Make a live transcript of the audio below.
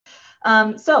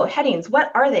So headings,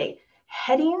 what are they?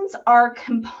 Headings are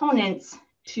components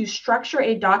to structure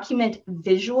a document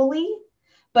visually,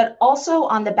 but also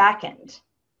on the back end.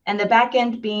 And the back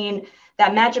end being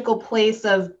that magical place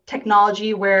of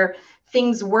technology where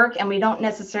things work and we don't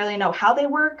necessarily know how they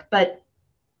work, but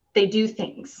they do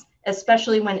things,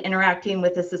 especially when interacting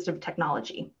with assistive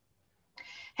technology.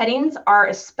 Headings are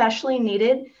especially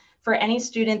needed for any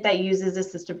student that uses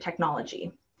assistive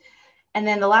technology. And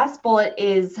then the last bullet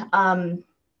is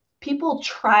people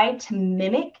try to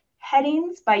mimic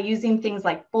headings by using things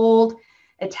like bold,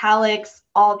 italics,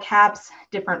 all caps,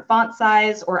 different font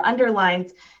size, or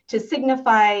underlines to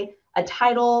signify a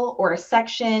title or a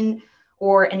section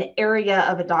or an area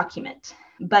of a document.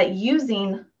 But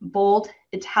using bold,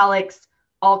 italics,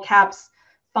 all caps,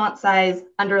 font size,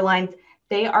 underlines,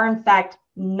 they are in fact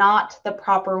not the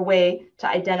proper way to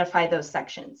identify those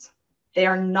sections. They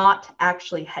are not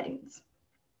actually headings.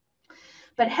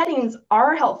 But headings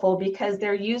are helpful because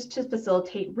they're used to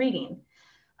facilitate reading.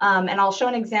 And I'll show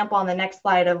an example on the next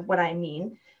slide of what I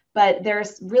mean. But they're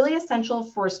really essential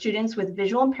for students with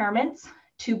visual impairments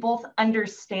to both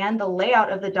understand the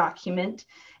layout of the document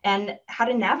and how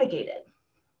to navigate it.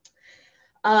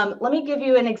 Let me give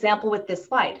you an example with this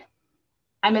slide.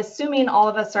 I'm assuming all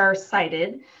of us are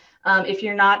sighted. If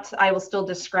you're not, I will still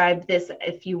describe this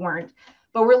if you weren't.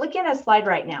 But we're looking at a slide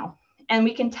right now, and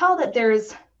we can tell that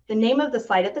there's the name of the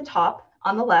slide at the top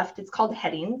on the left. It's called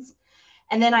headings.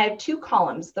 And then I have two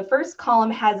columns. The first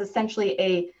column has essentially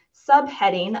a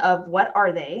subheading of what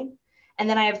are they? And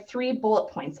then I have 3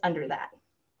 bullet points under that.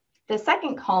 The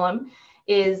second column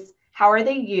is how are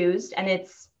they used? And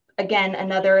it's, again,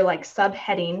 another like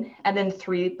subheading, and then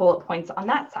 3 bullet points on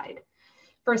that side.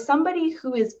 For somebody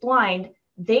who is blind,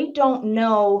 they don't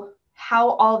know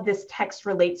how all of this text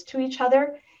relates to each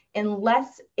other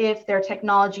unless if their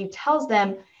technology tells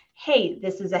them, hey,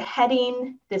 this is a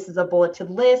heading, this is a bulleted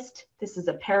list, this is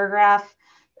a paragraph,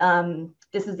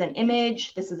 this is an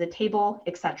image, this is a table,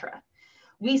 etc.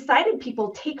 We sighted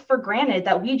people take for granted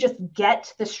that we just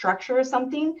get the structure of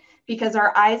something because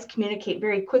our eyes communicate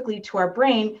very quickly to our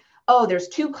brain, oh, there's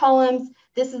 2 columns,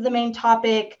 this is the main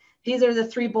topic, these are the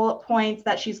 3 bullet points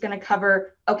that she's going to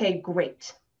cover. Okay,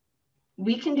 great.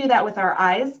 We can do that with our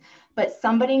eyes, but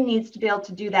somebody needs to be able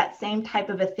to do that same type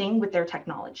of a thing with their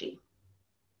technology.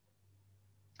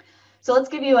 So let's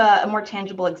give you a more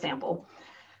tangible example.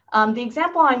 The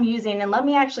example I'm using, and let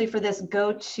me actually for this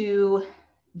go to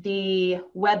the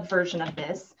web version of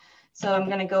this. So I'm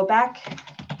going to go back.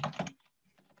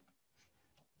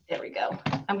 There we go.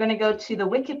 I'm going to go to the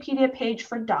Wikipedia page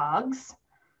for dogs.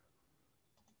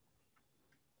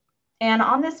 And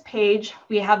on this page,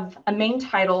 we have a main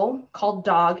title called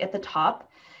dog at the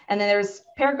top. And then there's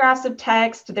paragraphs of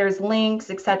text, there's links,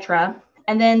 etc.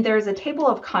 And then there's a table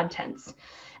of contents.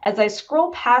 As I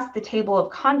scroll past the table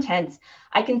of contents,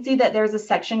 I can see that there's a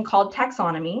section called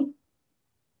taxonomy,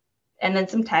 and then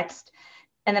some text.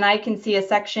 And then I can see a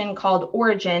section called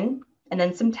origin, and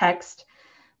then some text,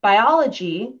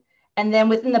 biology. And then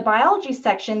within the biology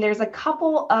section, there's a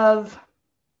couple of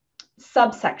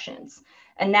subsections.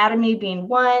 Anatomy being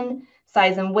one,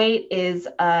 size and weight is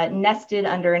nested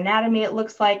under anatomy, it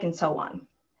looks like, and so on.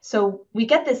 So we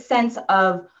get this sense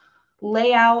of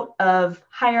layout, of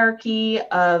hierarchy,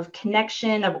 of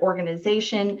connection, of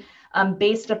organization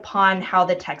based upon how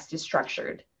the text is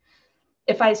structured.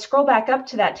 If I scroll back up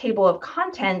to that table of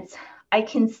contents, I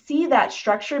can see that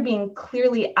structure being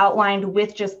clearly outlined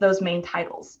with just those main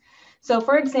titles. So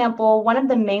for example, one of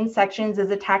the main sections is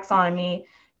a taxonomy,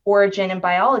 origin, and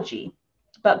biology.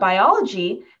 But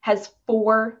biology has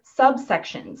 4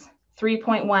 subsections,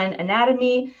 3.1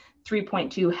 anatomy,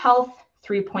 3.2 health,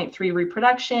 3.3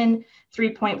 reproduction,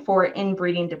 3.4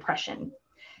 inbreeding depression.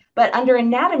 But under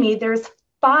anatomy, there's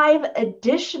 5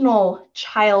 additional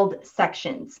child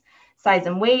sections: size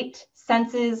and weight,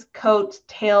 senses, coat,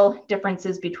 tail,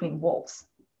 differences between wolves.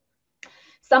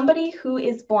 Somebody who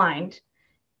is blind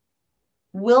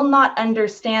will not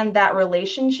understand that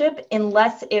relationship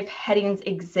unless if headings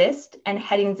exist and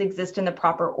headings exist in the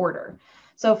proper order.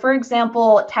 So for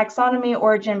example, taxonomy,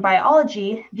 origin,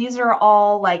 biology, these are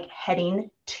all like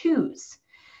heading 2s.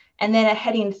 And then a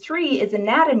heading 3 is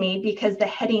anatomy because the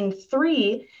heading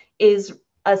 3 is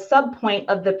a subpoint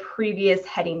of the previous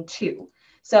heading 2.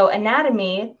 So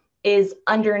anatomy is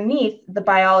underneath the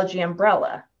biology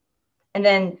umbrella. And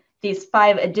then these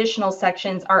 5 additional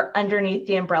sections are underneath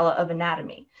the umbrella of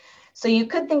anatomy. So you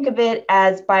could think of it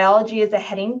as biology is a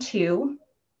heading 2.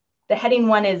 The heading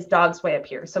 1 is dogs way up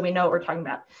here, so we know what we're talking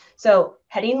about. So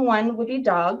heading 1 would be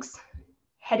dogs.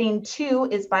 Heading 2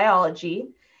 is biology.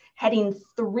 Heading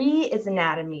 3 is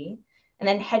anatomy. And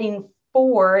then heading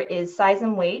for is size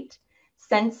and weight.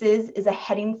 Senses is a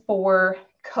heading for.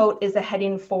 Coat is a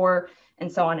heading for,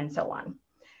 and so on and so on.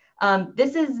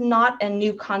 This is not a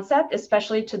new concept,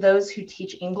 especially to those who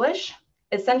teach English.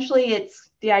 Essentially,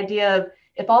 it's the idea of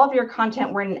if all of your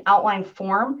content were in an outline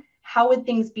form, how would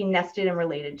things be nested and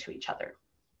related to each other?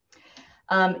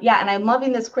 Yeah, and I'm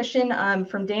loving this question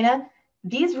from Dana.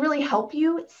 These really help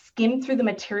you skim through the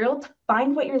material to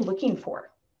find what you're looking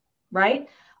for, right?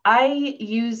 I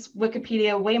use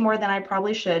Wikipedia way more than I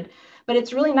probably should, but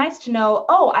it's really nice to know,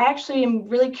 oh, I actually am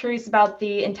really curious about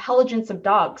the intelligence of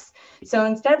dogs. So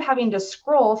instead of having to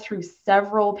scroll through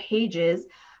several pages,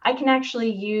 I can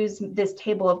actually use this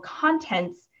table of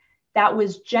contents that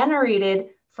was generated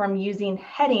from using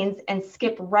headings and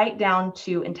skip right down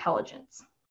to intelligence.